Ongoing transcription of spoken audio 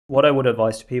what I would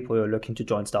advise to people who are looking to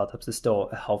join startups is still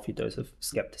a healthy dose of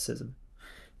skepticism.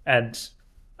 And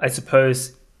I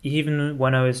suppose even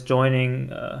when I was joining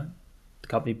the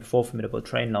company before Formidable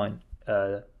Trainline,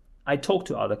 I talked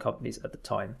to other companies at the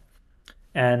time.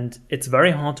 And it's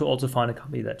very hard to also find a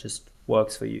company that just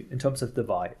works for you in terms of the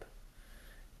vibe.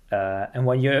 And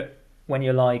when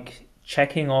you're like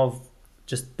checking off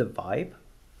just the vibe,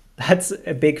 that's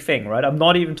a big thing, right? I'm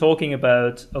not even talking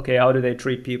about, okay, how do they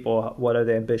treat people? What are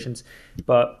their ambitions?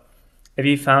 But if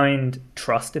you find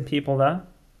trust in people there,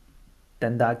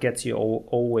 then that gets you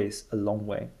always a long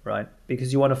way, right?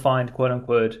 Because you want to find quote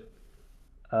unquote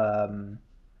um,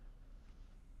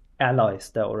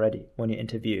 allies there already when you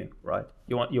interview, right?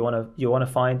 You want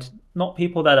to find not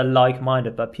people that are like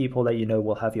minded, but people that you know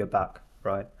will have your back,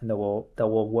 right? And that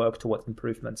will work towards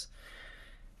improvements.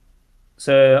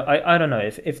 So I don't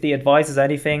know if the advice is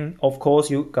anything. Of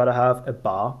course, you gotta have a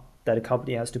bar that a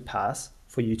company has to pass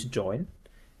for you to join.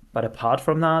 But apart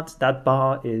from that, that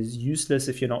bar is useless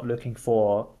if you're not looking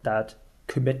for that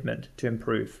commitment to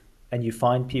improve. And you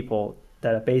find people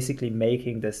that are basically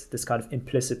making this kind of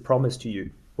implicit promise to you,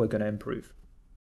 we're going to improve.